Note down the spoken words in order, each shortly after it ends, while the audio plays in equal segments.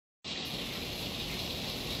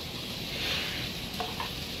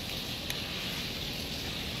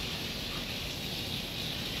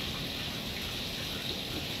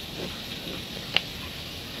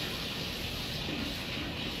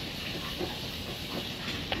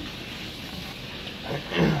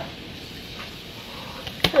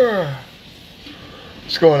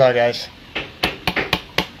What's going on, guys?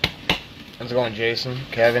 How's it going, Jason,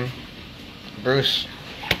 Kevin, Bruce?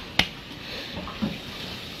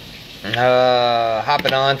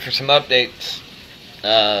 Hopping on for some updates.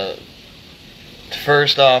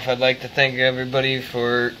 First off, I'd like to thank everybody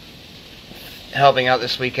for helping out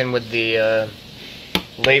this weekend with the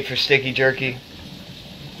late for sticky jerky.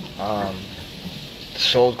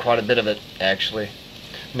 Sold quite a bit of it, actually.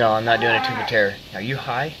 No, I'm not doing a tuba tear. Are you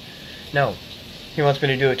high? No. He wants me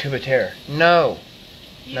to do a tuba tear. No.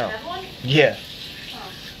 Do you have one? Yeah.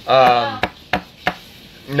 Oh.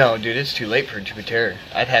 No, dude, it's too late for a tuba tear.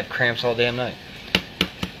 I'd have cramps all damn night.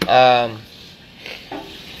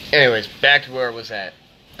 Anyways, back to where I was at.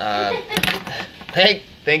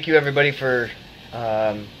 Thank you everybody for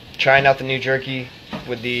trying out the new jerky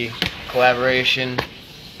with the collaboration.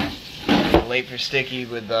 Late for Sticky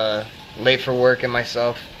with Late for Work and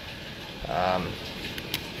myself.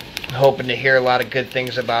 Hoping to hear a lot of good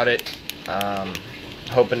things about it.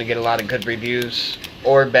 Hoping to get a lot of good reviews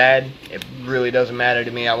or bad. It really doesn't matter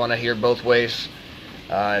to me. I want to hear both ways.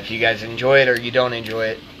 If you guys enjoy it or you don't enjoy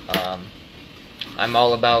it, I'm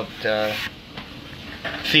all about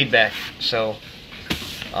feedback. So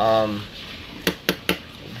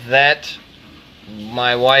that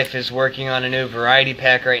my wife is working on a new variety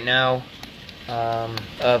pack right now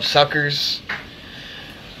of suckers.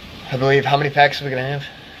 I believe, how many packs are we gonna have?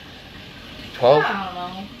 12? I don't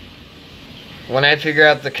know. When I figure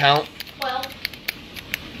out the count, 12.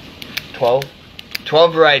 12?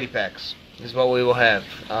 12 variety packs is what we will have.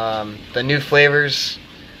 The new flavors,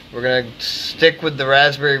 we're going to stick with the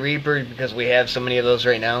Raspberry Reaper because we have so many of those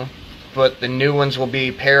right now. But the new ones will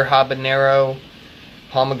be Pear Habanero,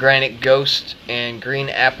 Pomegranate Ghost, and Green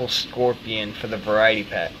Apple Scorpion for the variety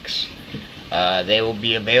packs. They will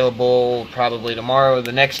be available probably tomorrow or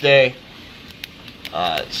the next day.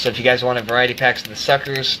 So if you guys want a variety packs of the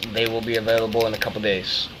suckers, they will be available in a couple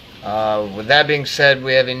days. With that being said,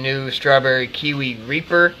 we have a new Strawberry Kiwi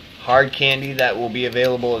Reaper hard candy that will be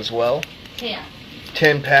available as well.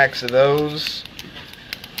 10 packs of those.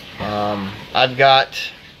 I've got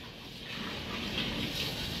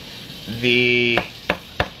the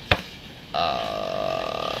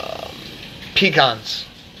pecans.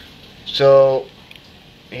 So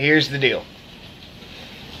here's the deal.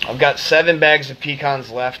 I've got 7 bags of pecans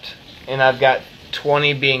left, and I've got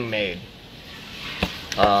 20 being made.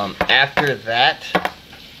 After that,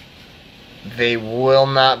 they will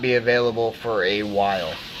not be available for a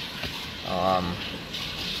while.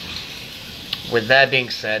 With that being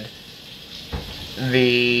said,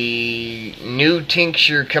 the new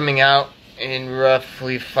tincture coming out in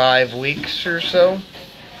roughly 5 weeks or so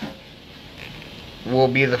will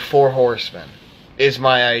be the 4 Horsemen, is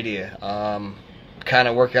my idea. Kind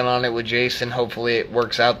of working on it with Jason. Hopefully it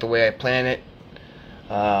works out the way I plan it.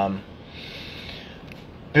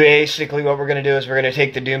 Basically what we're going to do is we're going to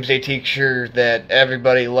take the Doomsday tincture that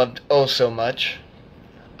everybody loved oh so much,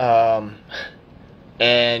 and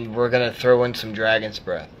we're going to throw in some Dragon's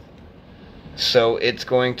Breath. So it's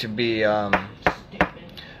going to be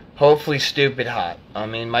hopefully stupid hot. I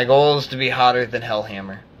mean, my goal is to be hotter than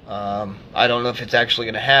Hellhammer. I don't know if it's actually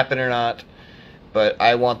going to happen or not, but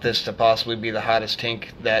I want this to possibly be the hottest tink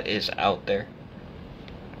that is out there.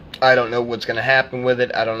 I don't know what's going to happen with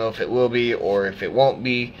it. I don't know if it will be or if it won't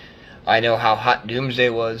be. I know how hot Doomsday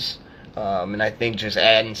was. And I think just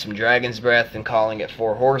adding some Dragon's Breath and calling it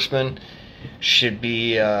 4 Horsemen should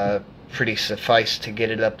be pretty suffice to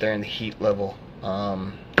get it up there in the heat level.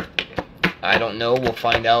 I don't know. We'll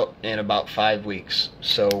find out in about 5 weeks.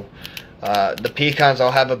 So the pecans,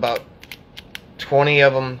 I'll have about 20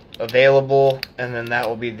 of them available, and then that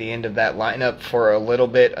will be the end of that lineup for a little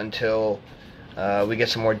bit until we get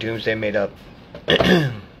some more Doomsday made up.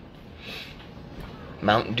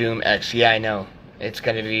 Mountain Doom X, yeah, I know. It's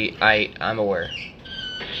gonna be, I'm aware.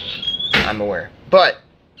 I'm aware. But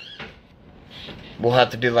we'll have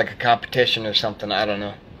to do like a competition or something, I don't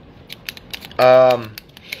know.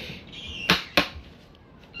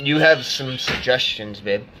 You have some suggestions,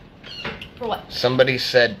 babe. For what? Somebody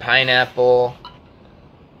said pineapple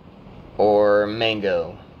or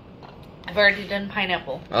mango. I've already done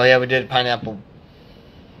pineapple. Oh yeah, we did pineapple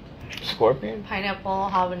scorpion? Pineapple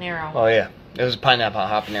habanero. Oh yeah, it was pineapple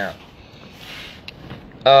habanero.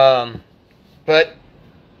 But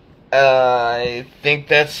I think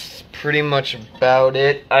that's pretty much about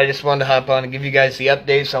it. I just wanted to hop on and give you guys the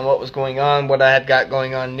updates on what was going on, what I had got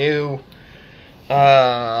going on new.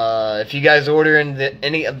 If you guys order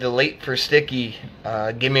any of the Late for Sticky,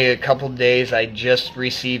 give me a couple days. I just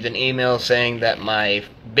received an email saying that my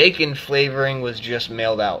bacon flavoring was just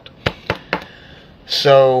mailed out.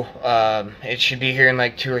 So it should be here in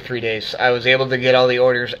like 2 or 3 days. I was able to get all the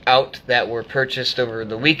orders out that were purchased over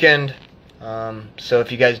the weekend. So if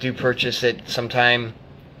you guys do purchase it sometime,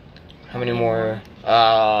 how many more?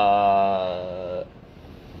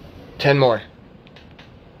 10 more.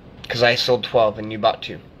 Because I sold 12 and you bought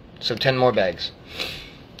 2. So 10 more bags.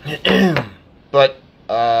 But,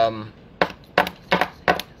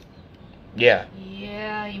 yeah.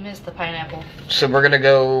 Yeah, you missed the pineapple. So we're going to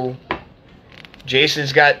go...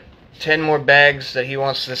 Jason's got 10 more bags that he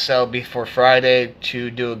wants to sell before Friday to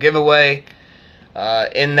do a giveaway.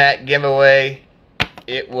 In that giveaway,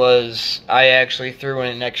 I actually threw in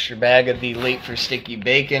an extra bag of the Late for Sticky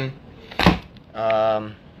Bacon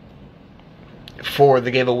for the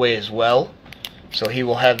giveaway as well. So he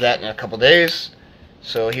will have that in a couple days.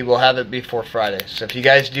 So he will have it before Friday. So if you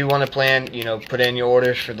guys do want to plan, put in your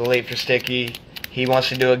orders for the Late for Sticky. He wants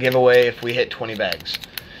to do a giveaway if we hit 20 bags.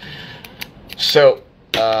 So,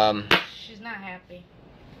 she's not happy.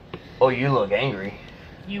 Oh, you look angry.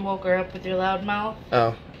 You woke her up with your loud mouth?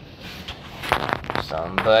 Oh.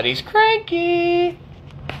 Somebody's cranky.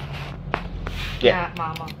 Yeah. Not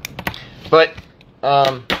mama. But,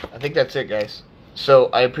 I think that's it, guys.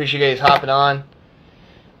 So, I appreciate you guys hopping on.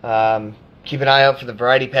 Keep an eye out for the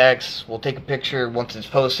variety packs. We'll take a picture once it's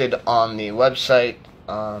posted on the website.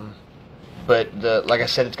 But, like I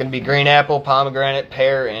said, it's going to be green apple, pomegranate,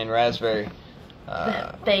 pear, and raspberry.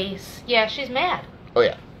 That face. Yeah, she's mad. Oh,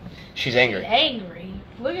 yeah. She's angry. She's angry.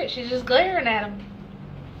 Look at, she's just glaring at him.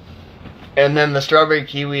 And then the strawberry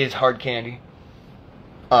kiwi is hard candy.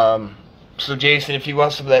 So Jason, if you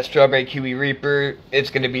want some of that strawberry kiwi Reaper, it's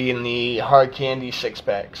going to be in the hard candy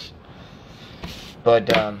 6-packs.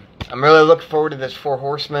 But I'm really looking forward to this 4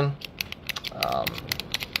 Horsemen.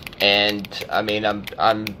 And I mean,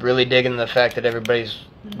 I'm really digging the fact that everybody's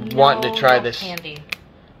wanting to try this. Candy.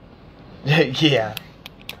 Yeah,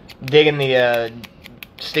 digging the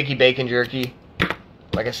sticky bacon jerky.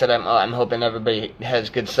 Like I said, I'm hoping everybody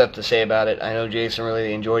has good stuff to say about it. I know Jason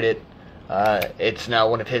really enjoyed it. It's now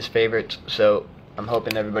one of his favorites, so I'm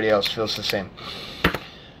hoping everybody else feels the same.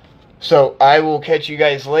 So I will catch you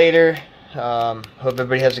guys later. Hope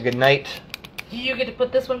everybody has a good night. You get to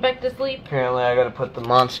put this one back to sleep? Apparently I gotta put the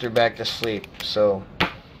monster back to sleep. So,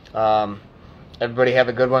 everybody have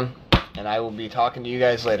a good one, and I will be talking to you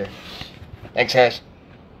guys later. Thanks, guys.